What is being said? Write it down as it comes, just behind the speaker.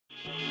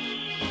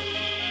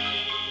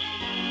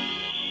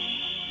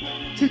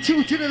to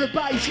tilting of the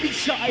bass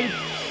inside.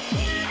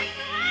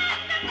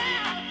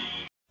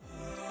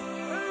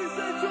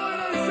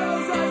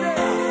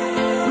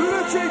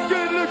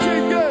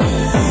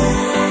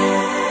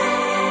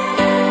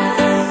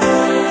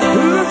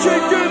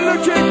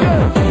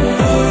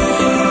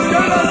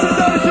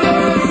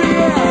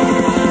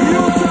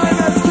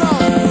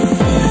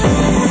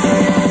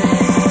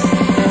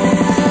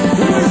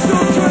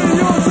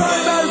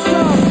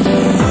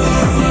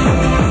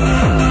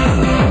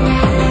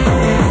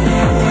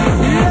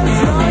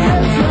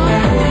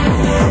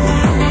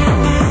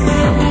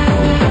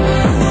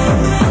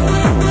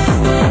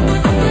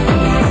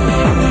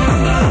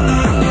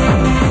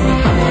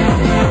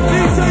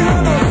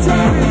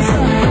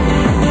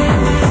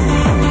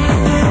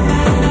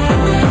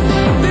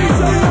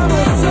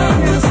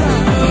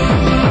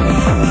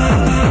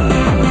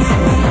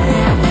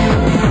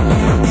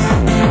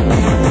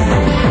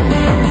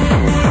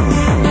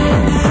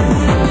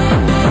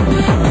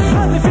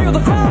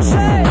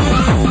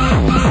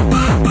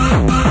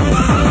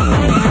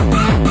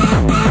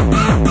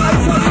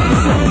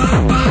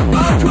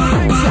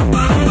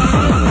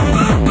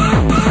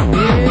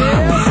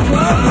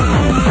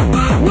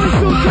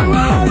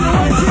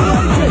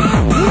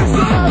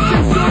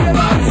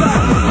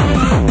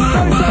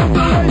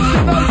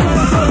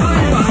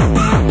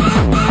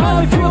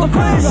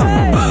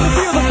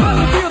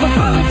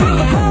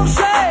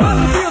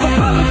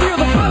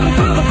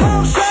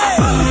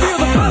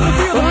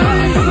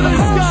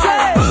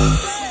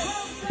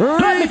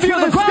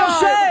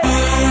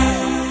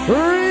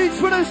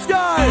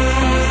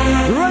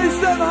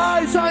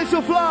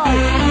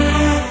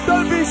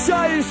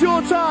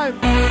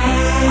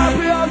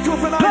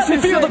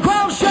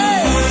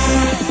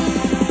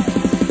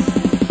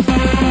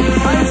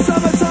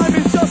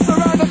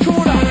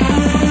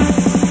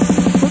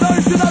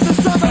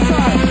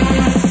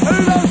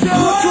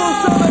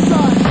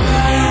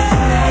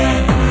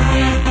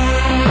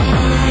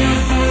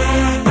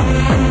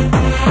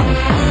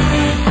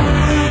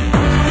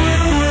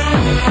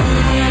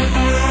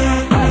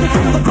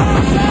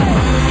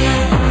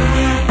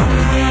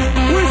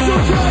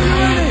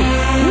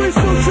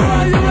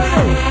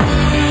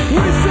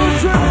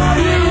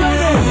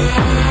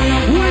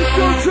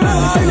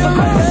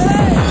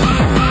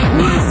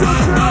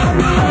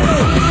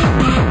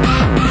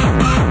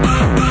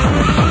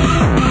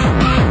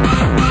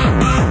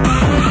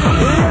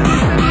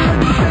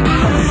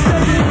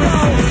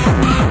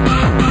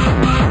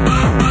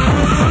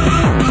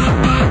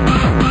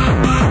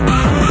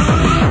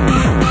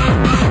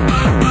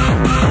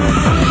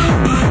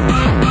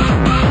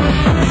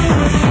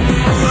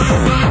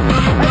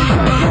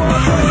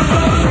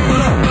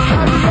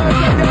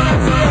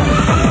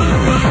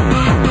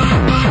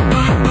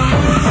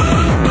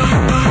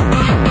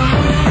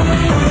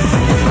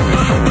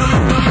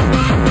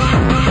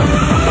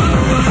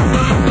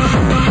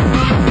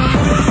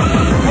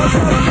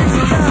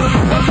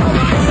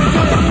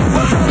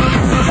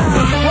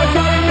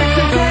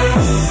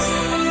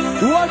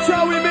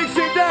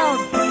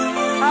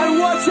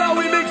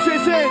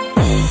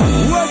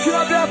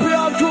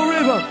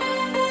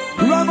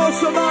 Ramos,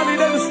 Somali,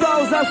 them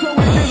styles, that's what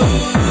we give them.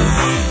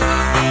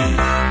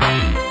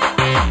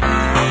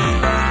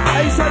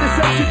 A-side is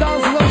sexy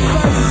dancers on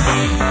stage.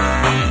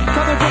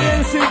 Coming from the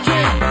NCG.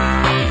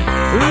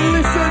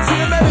 Listen to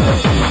the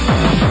melody.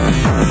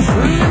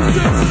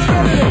 Listen to the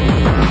melody.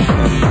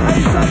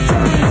 A-side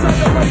Johnny inside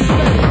the race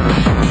today.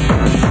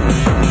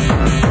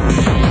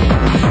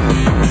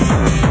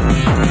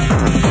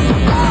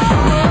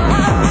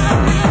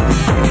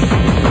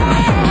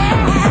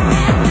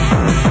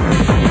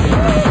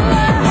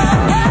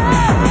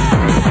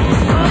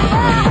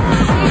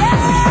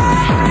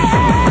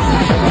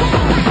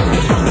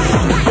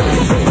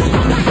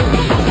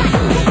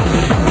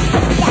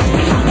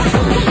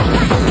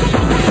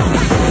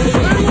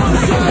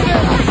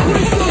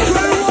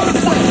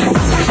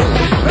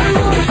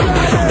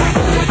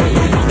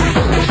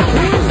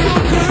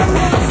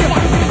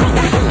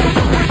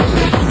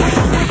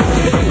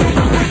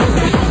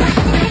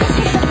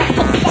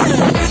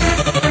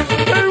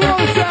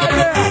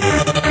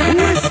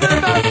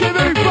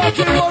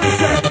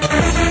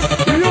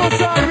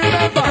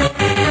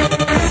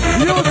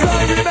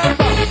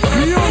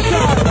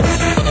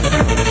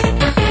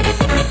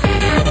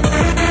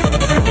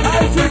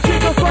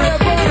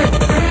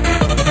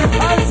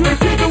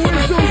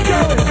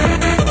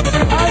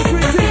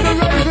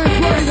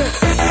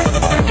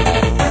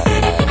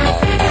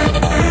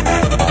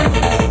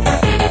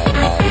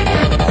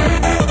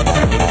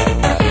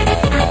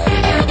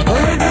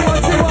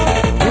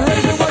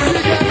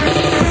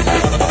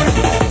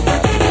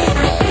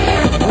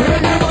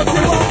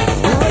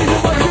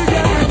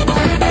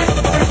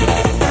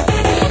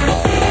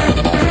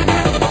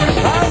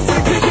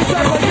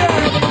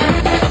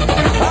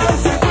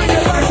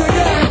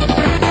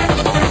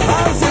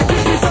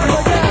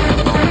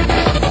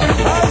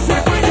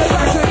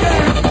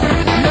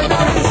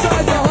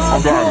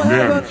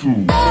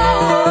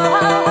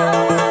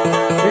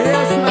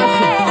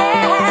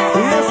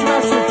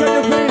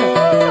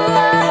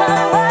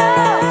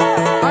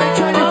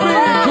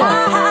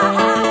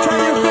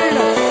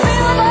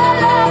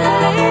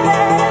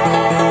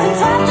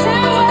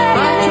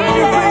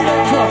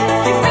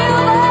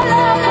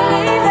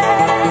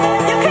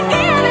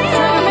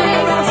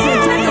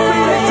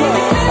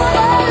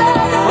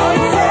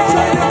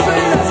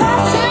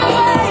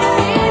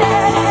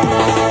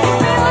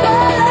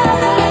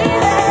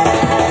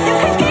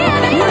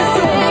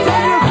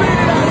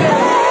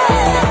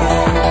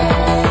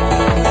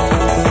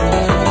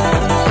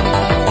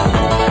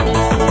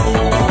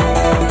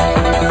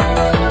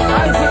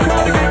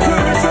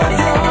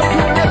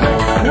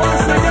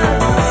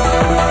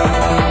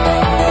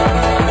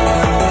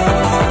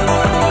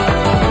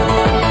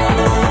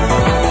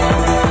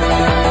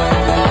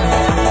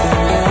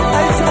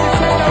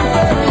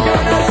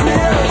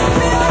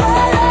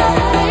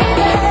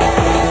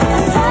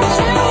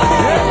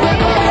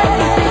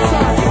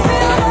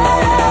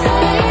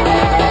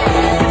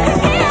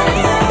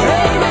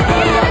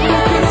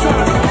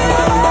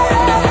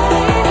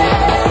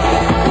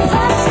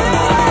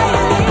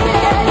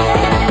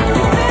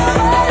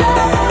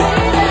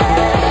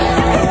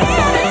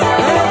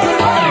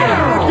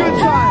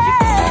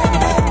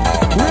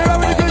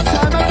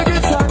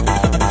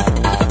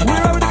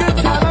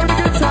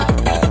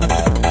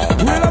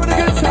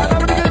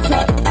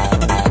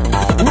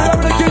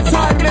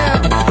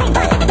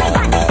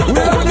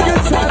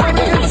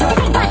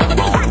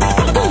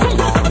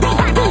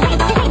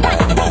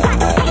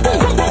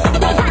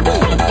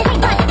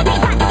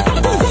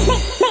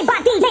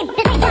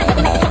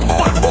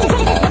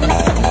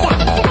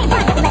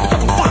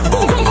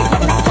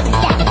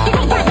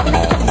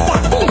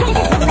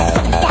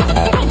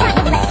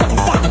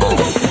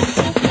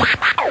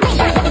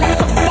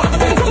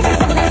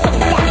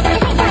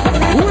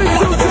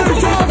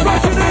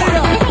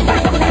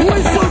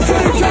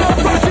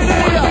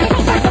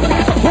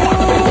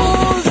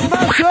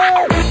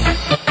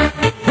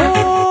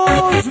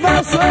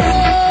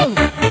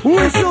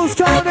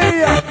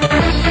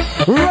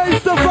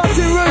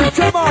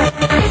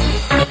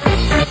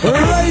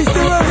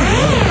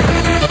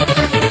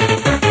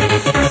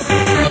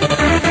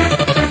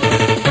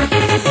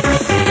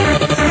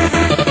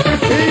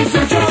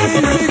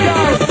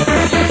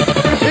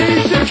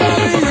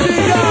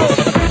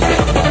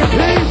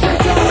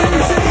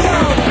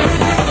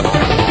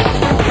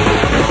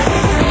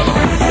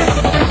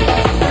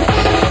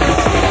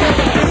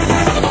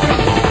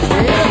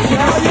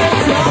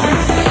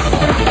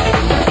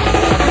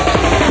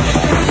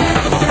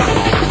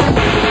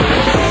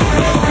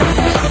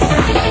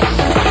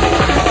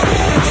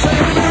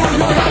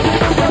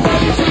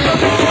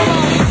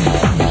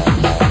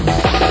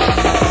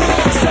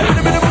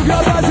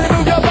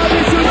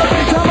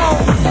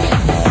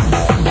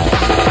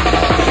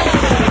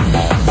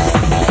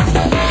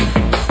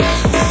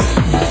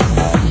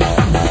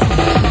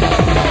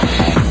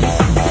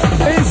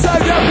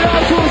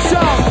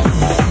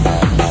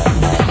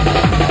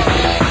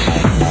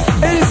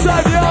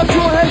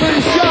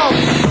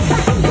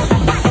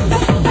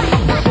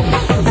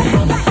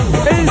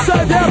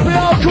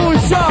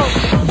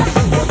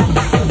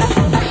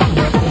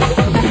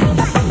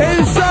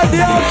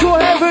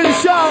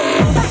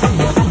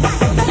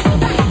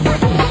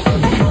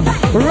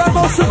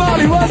 Ramos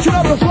Somali, working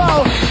up the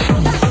flow.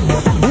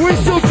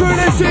 Whistle crew,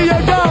 let's see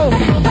you go.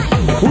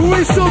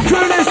 Whistle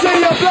crew, let's see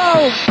you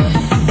blow.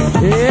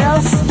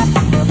 Yes.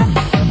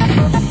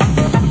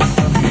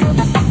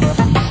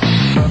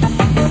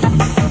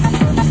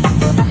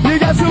 You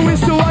got to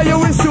whistle while you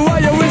whistle,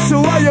 while you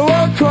whistle, while you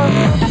work on.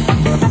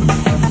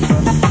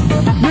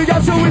 You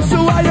got to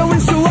whistle while you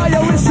whistle, while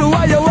you whistle,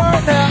 while you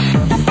work now.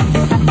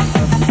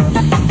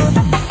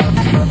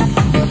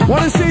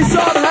 Wanna see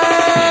some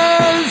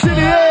hands in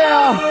the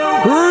air?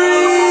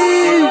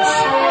 Reach!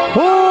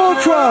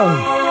 Ultra!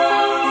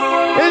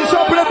 In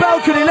top of the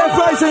balcony, left,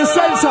 right and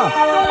centre.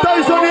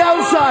 Those on the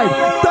outside,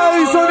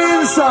 those on the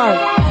inside.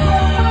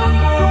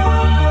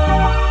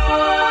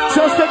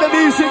 Just let the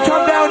music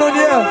come down on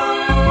you.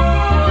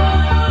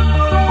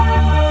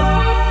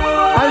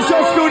 And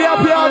just feel the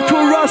happy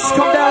hardcore rush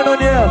come down on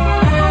you.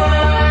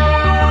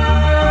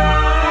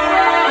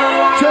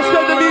 Just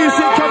let the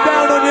music come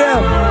down on you.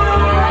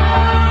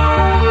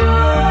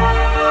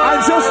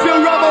 Just feel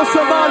Ramos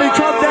Somali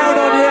come down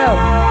on you.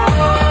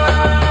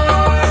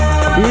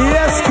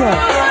 Yes, crap.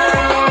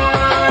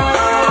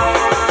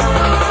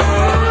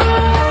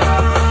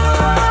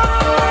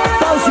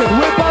 Buzzing,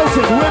 we're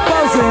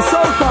buzzing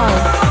so far.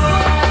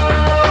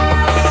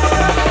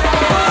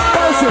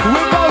 Buzzing,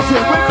 we're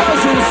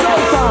buzzing so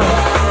far.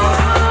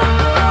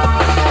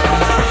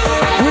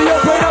 Will you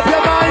open up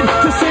your mind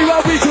to see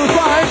what we can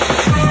find?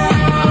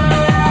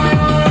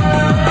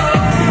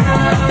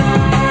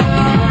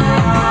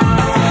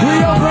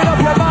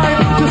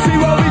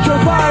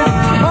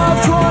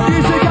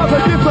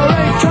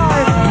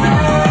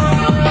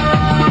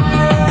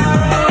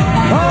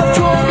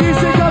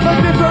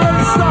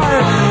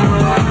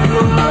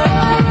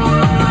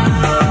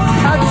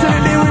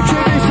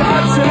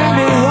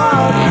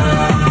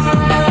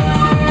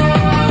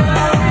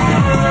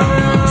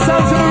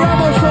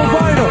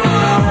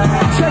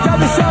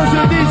 Sounds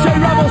of DJ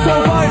Ramos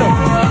on vinyl.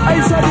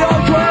 Ace at the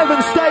Ultra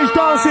Heaven stage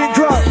dancing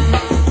drop.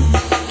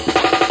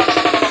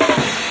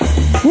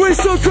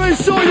 Whistle crew,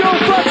 saw your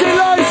fucking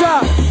laser.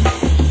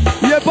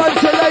 You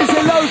bunch of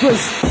lazy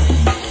loafers.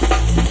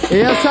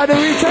 Yes, I do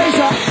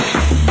chaser.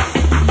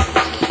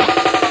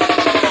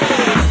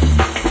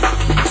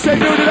 Say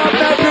build it up,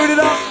 now build it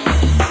up.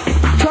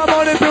 Come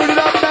on and build it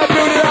up, now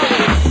build it up.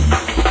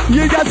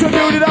 You got to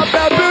build it up,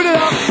 now build it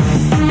up.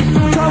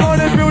 Come on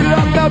and build it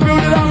up, now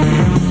build it up.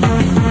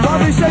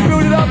 Mommy said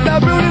build it up, now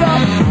build it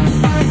up.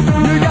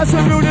 You got to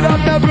build it up,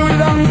 now build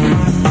it up.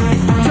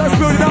 Just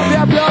build it up, the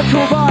happy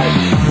hardcore vibe.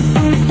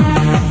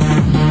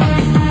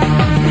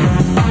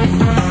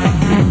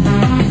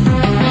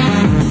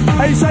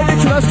 Hey, say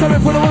Nicholas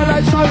coming for the one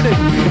like Tony.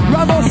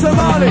 Ramos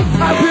Somali,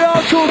 happy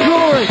hardcore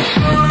glory.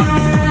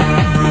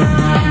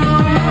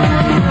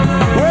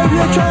 Wherever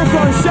you came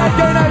from, shout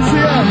going out to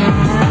you.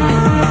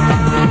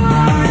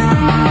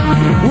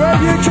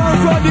 Wherever you come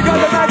from, you got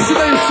the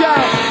maximum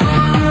shout.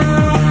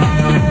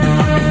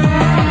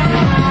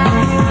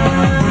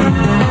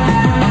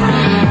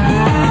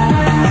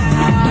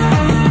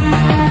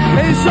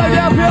 Inside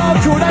happy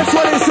hardcore, that's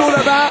what it's all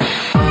about.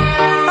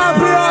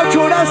 Happy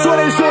hardcore, that's what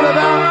it's all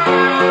about.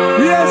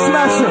 Yes,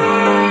 massive.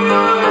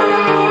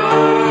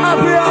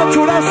 Happy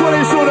hardcore, that's what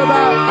it's all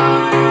about.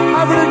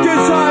 Having a good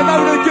time,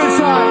 having a good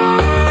time.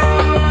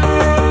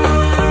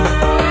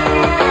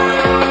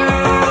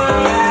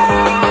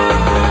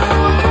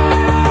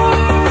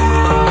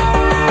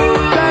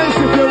 Dance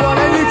if you want,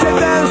 and you can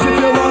dance if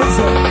you want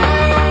to.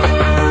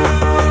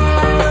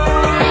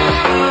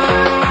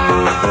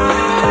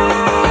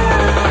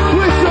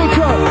 Whistle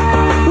crow,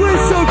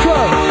 whistle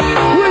crow,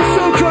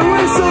 whistle crow,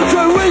 whistle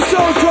crow,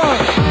 whistle crow.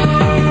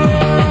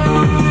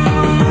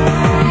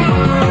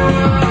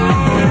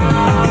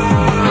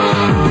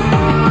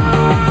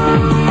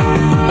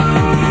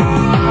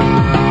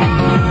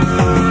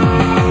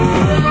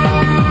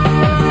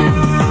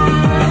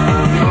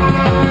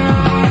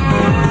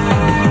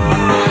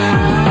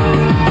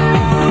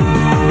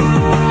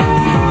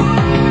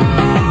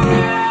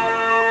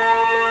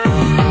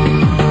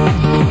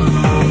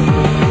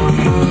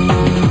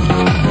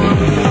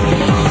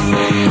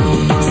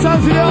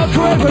 Sounds in the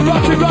hardcore heaven,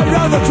 rocking right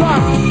round the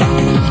track.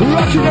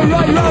 Rocking it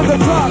right round the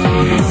track.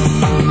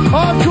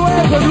 Hardcore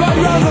heaven, right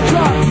round the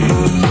track.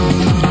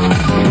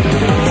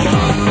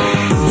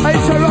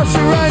 Ace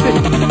Russian Randy.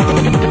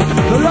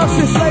 The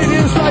luscious lady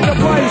inside the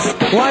place.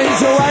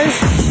 Winds your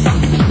waist.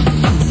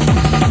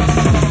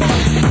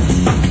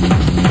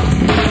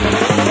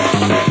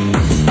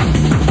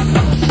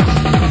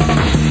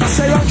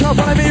 Say rock up,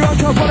 follow me,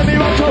 rock up, follow me,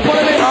 rock up,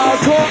 follow me,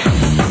 hardcore.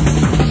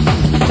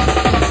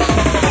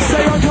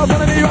 Say rock up,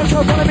 follow me, rock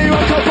up, follow me,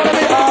 rock up, follow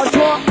me,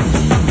 hardcore.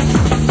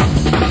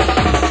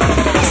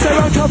 Say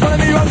rock up, follow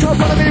me, rock up,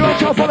 follow me,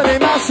 rock up, follow me,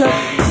 massive.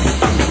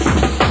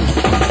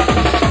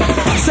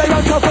 Say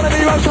rock up, follow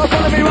me, rock up,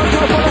 follow me, rock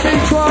up, follow me,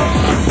 crop.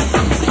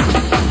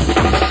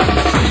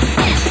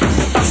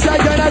 Say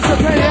going out to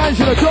Penny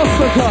Angela,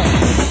 Gospel Club.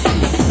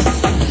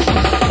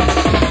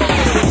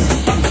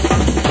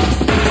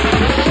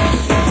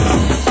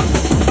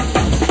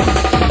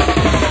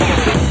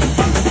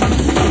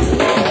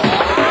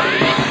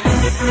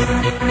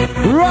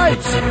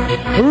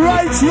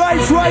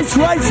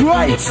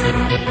 right.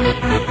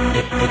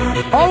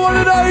 I want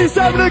to know who's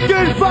having a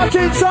good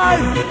fucking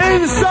time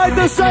inside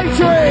the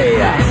sanctuary.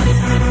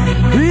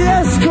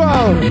 Yes,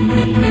 Crow.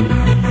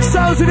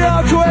 Sounds of the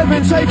hardcore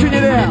heaven taking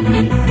you there.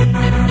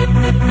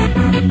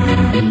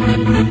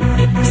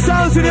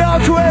 Sounds of the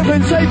hardcore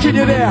heaven taking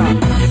you there.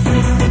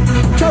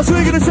 Cause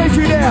we're gonna take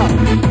you there.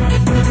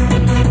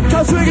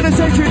 Cause we're gonna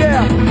take you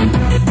there.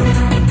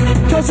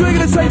 Cause we're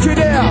gonna take you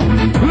there.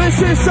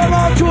 Listen, some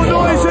hardcore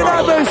noise and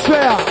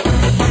atmosphere.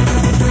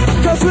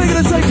 Cause we're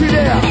gonna take you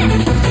there.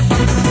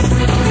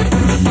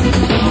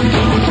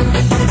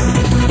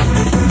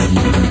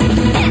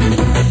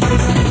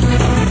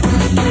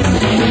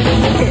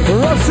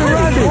 Ross and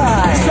Randy,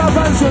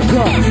 Southampton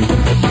Club.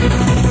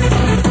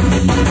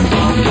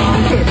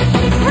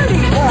 It's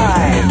party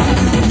time.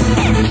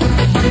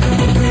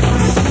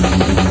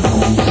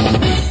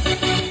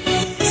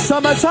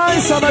 Summertime,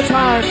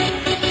 summertime.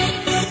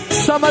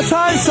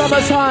 Summertime,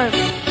 summertime.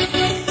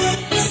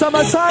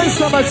 Summertime,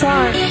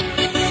 summertime.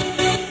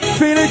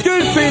 Feeling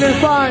good, feeling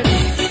fine.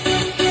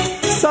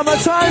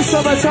 Summertime,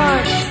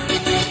 summertime.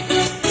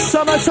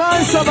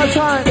 Summertime,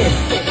 summertime.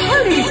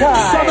 Party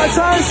time.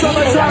 Summertime,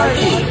 summertime.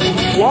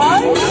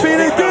 What?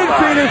 Feeling good,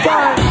 feeling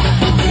fine.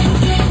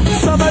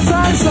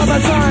 Summertime,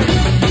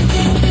 summertime.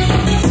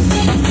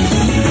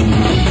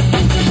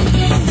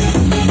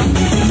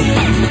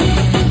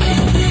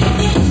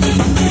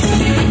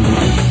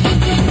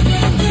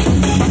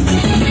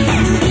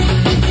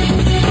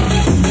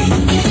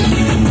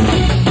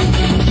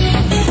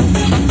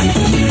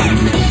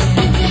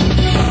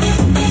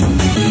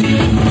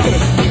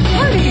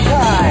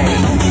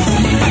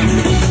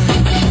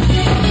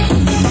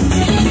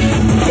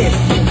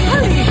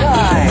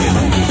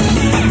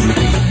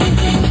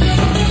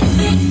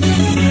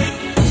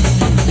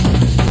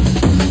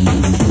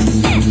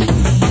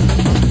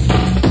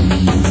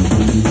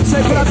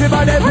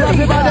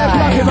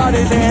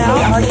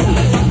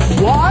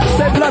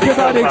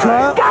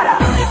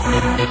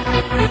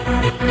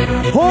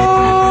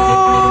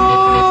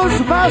 Horns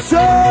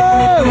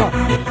massive!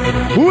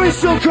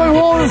 Whistle crew,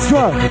 horns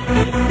crew.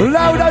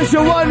 Loud as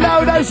you want,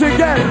 loud as you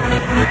get.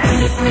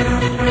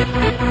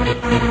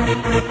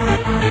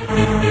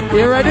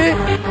 You ready?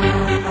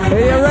 Are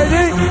you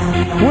ready?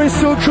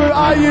 Whistle crew,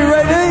 are you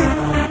ready?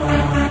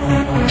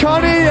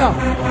 Can't hear ya.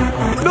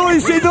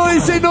 Noisy,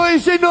 noisy,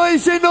 noisy,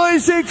 noisy,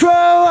 noisy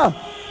crew.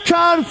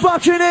 Can't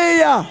fucking hear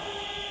ya.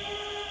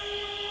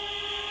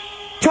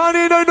 Can't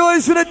hear no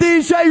noise for the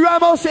DJ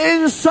Ramos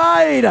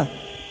inside.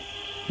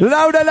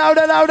 Louder,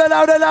 louder, louder,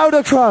 louder,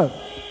 louder, crow.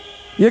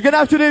 You're gonna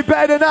have to do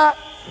better than that.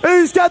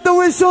 Who's got the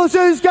whistles?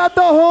 Who's got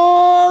the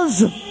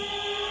horns?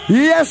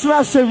 Yes,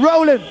 massive,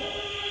 rolling.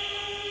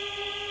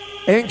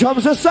 In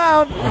comes the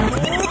sound.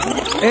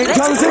 In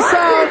comes the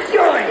sound.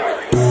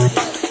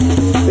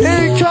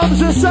 In comes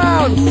the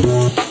sound.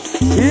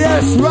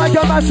 Yes,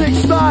 ragamatic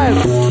style.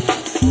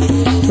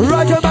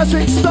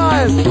 Ragamatic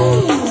style.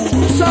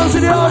 Sounds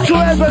in the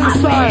hardcore heaven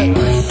style.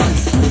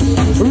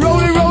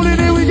 Rolling, rolling,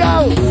 here we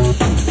go.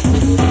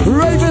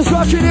 Ravens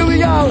rocking, here we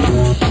go.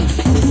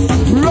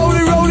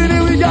 Rolling, rolling,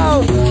 here we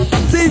go.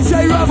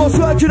 DJ Ramos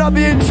working up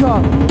the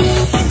intro.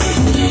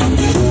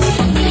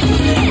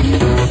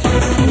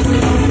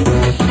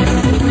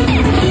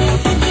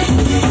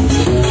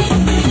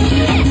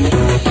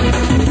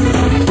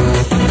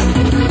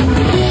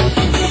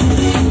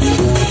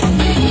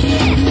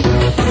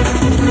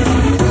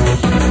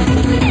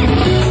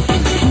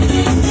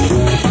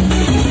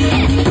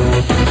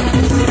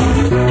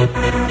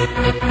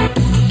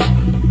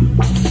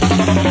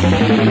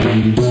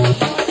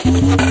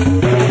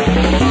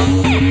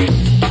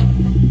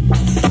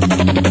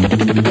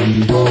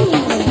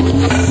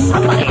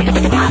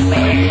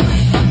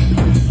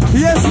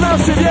 Yes,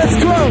 massive, yes,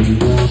 crew.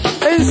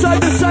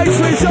 Inside the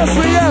sanctuary just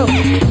for you.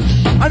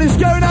 And it's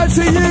going out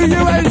to you,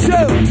 you and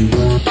you.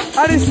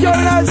 And it's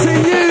going out to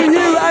you,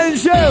 you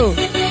and you.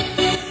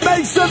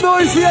 Make some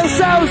noise for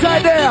yourselves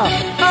out there.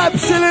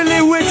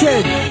 Absolutely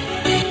wicked.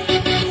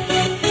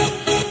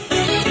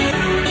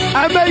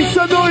 And make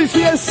some noise for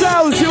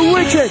yourselves, you're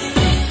wicked.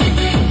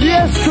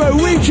 Yes, crew,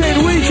 week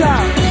in, week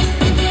out.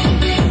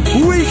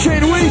 Week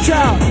in, week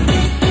out.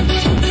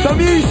 The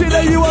music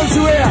that you want to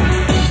hear.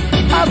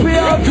 Happy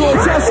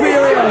hardcore, just for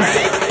your ears.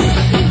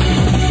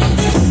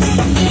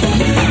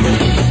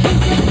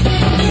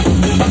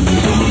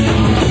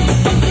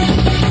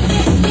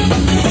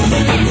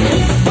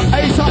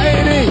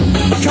 A.E.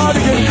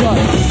 Cardigan Club.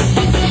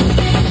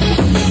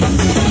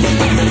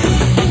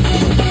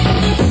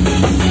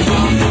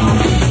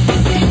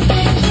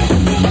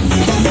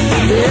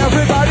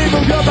 Everybody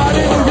move your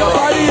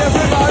body,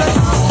 everybody.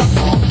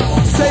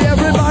 Say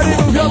everybody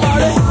move your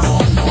body.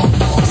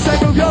 Say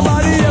move your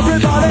body,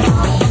 everybody.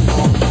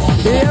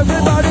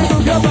 Everybody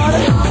move your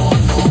body.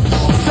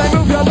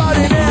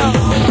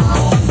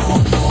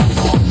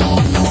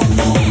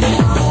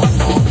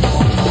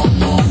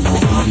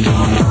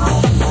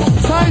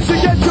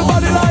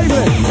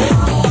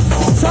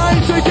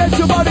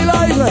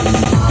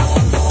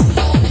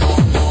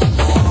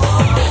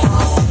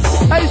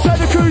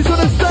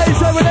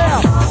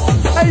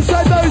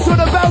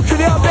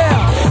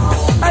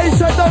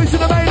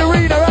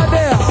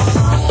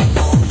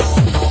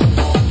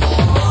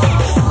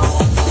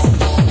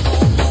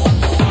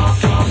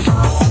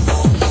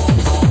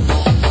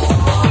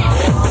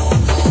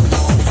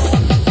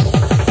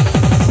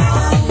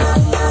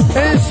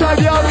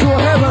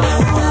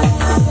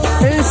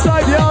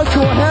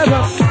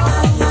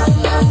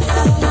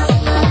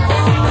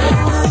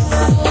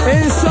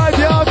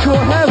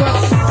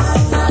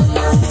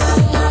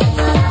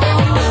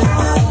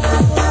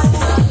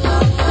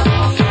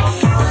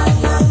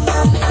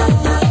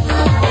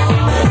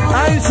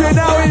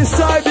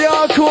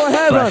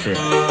 heaven.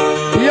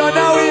 You're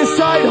now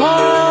inside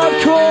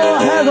hardcore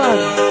heaven.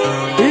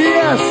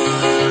 Yes.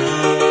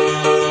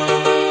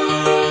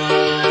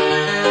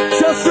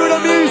 Just feel the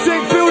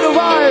music, feel the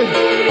vibe.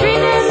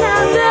 Dreaming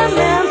of the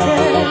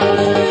mountain,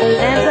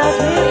 lands of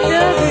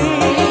mystery.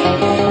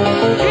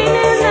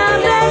 Dreaming of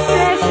that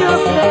special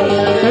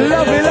place.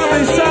 Lovely,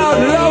 lovely sound,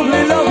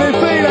 lovely, lovely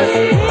feeling.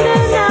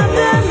 Dreaming of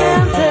the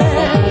mountain,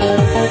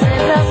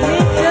 lands of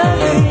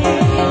mystery.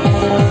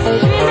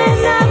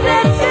 Dreaming of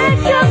that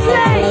special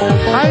place.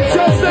 And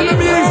just let the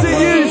music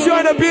use you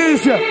and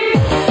abuse you.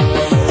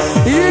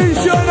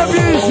 Use you and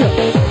abuse you.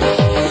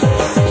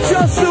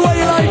 Just the way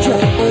you like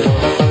it.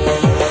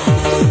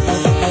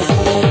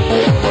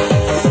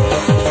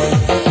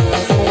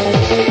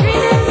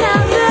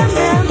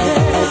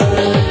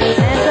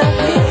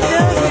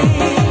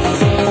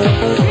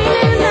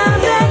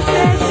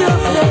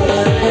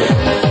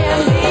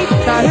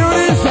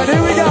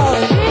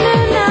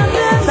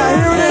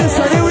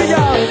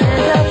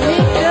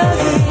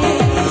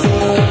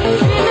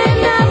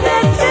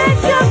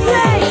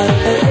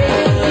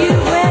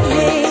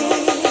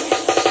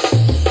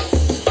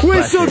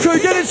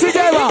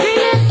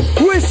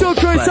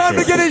 Time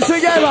to get it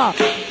together.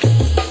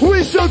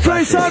 Whistle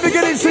crew, time to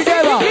get it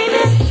together.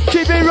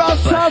 Keep it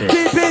rough, tough,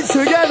 keep it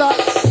together.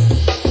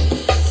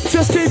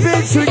 Just keep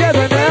it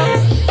together now.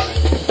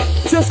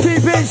 Just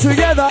keep it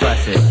together.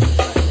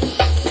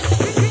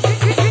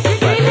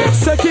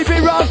 So keep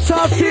it rough,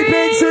 tough, keep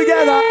it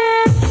together.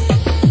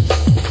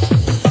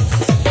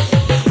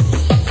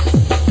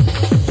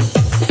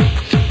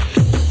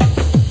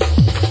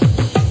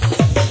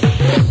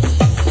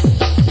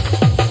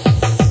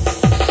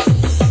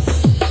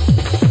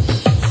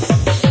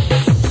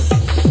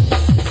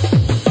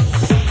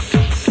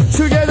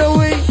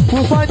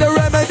 Find a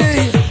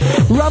remedy.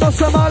 Ramos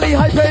Somali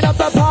hyping up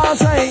the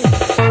party.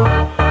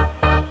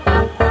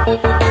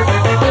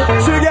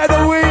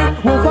 Together we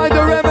will find a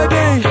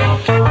remedy.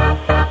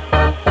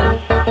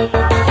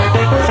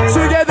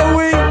 Together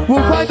we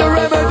will find a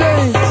remedy.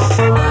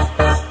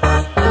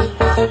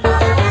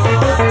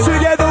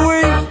 Together we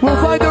will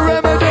find a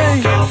remedy.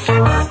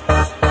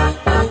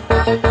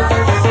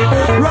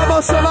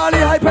 Ramos Somali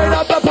hyping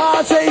up the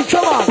party.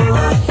 Come on.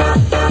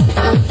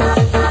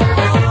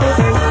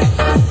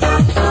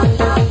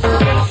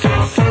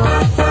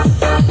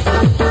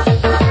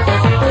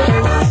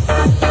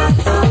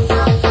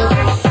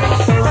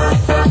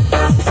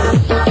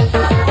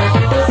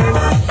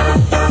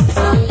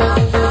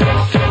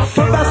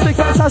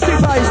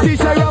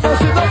 DJ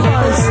Ramos in the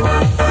place.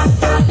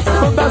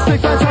 Bombastic,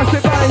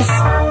 fantastic bass.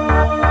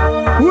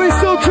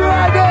 Whistle crew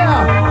out there.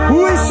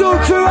 Whistle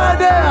crew out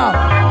there.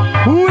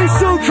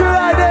 Whistle crew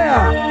out there.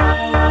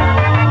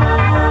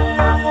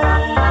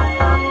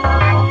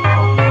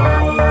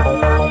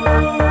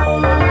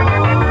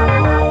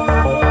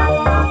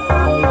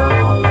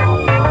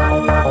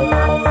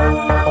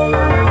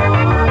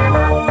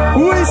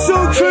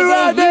 Whistle crew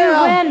out there.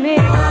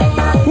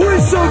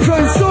 Whistle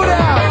crew, sort it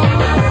out.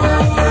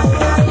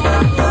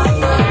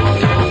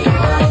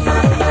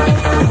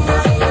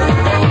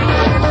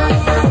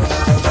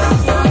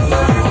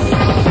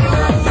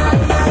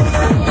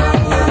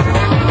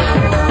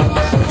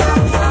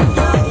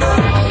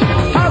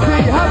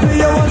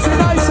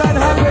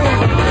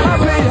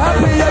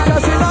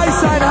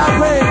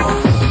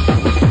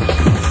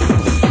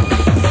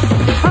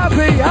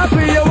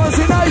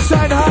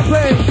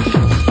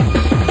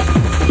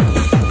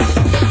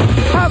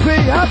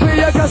 Happy,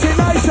 you're cause it's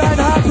nice and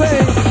happy.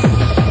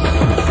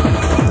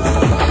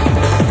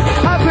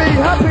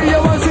 Happy, you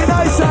want it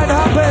nice and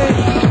happy.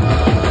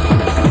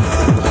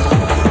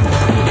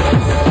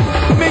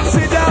 Mix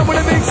it down with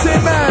a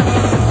mixing man.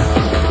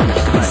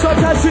 So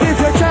catch it if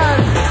you can.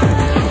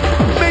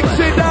 Mix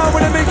it down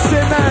with a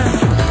mixing man.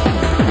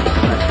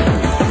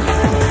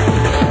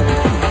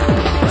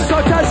 So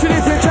catch it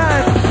if you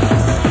can.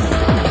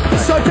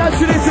 So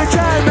catch it if you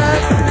can, man.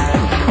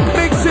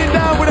 Mix it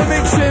down with a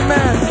mixing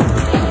man.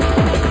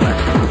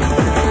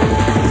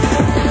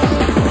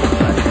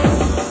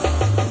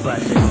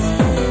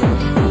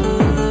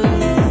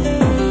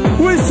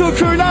 Whistle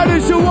crew, now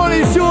it's your one,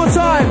 it's your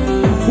time.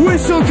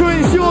 Whistle crew,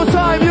 it's your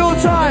time, your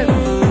time.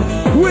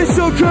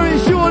 Whistle crew,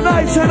 it's your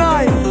night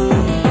tonight.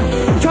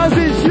 Cause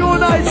it's your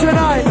night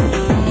tonight.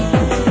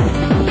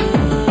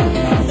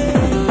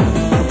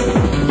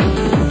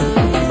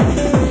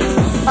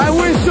 And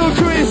whistle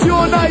crew, it's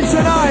your night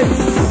tonight.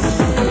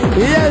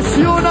 Yes,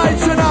 your night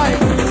tonight.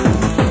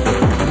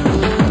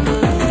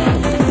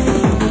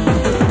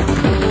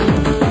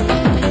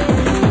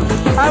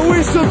 And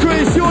whistle crew,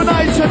 it's your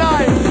night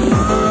tonight.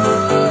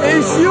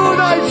 It's your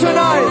night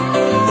tonight.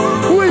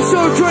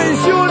 Whistle crew,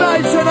 it's your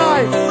night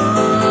tonight.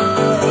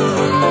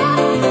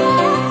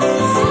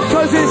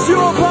 Cause it's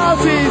your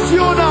party, it's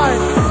your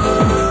night.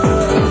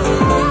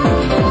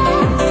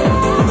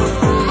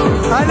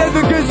 And let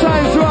the good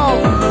times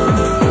roll.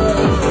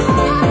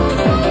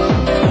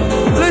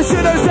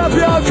 Listen as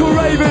happy hardcore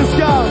ravers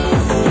go.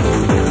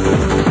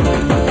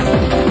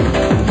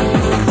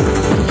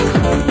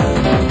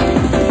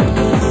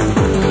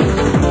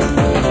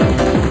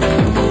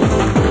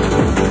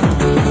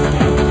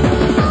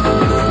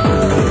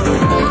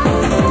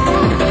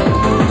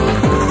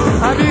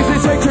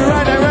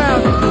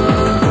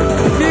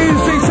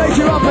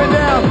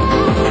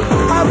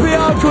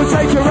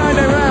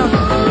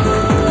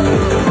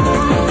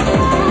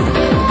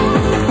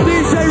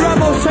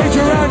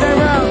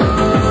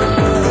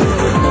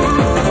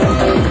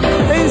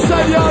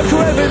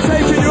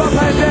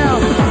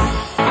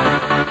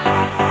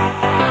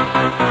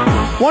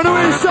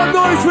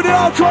 noise for the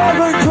hardcore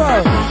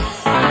and crew.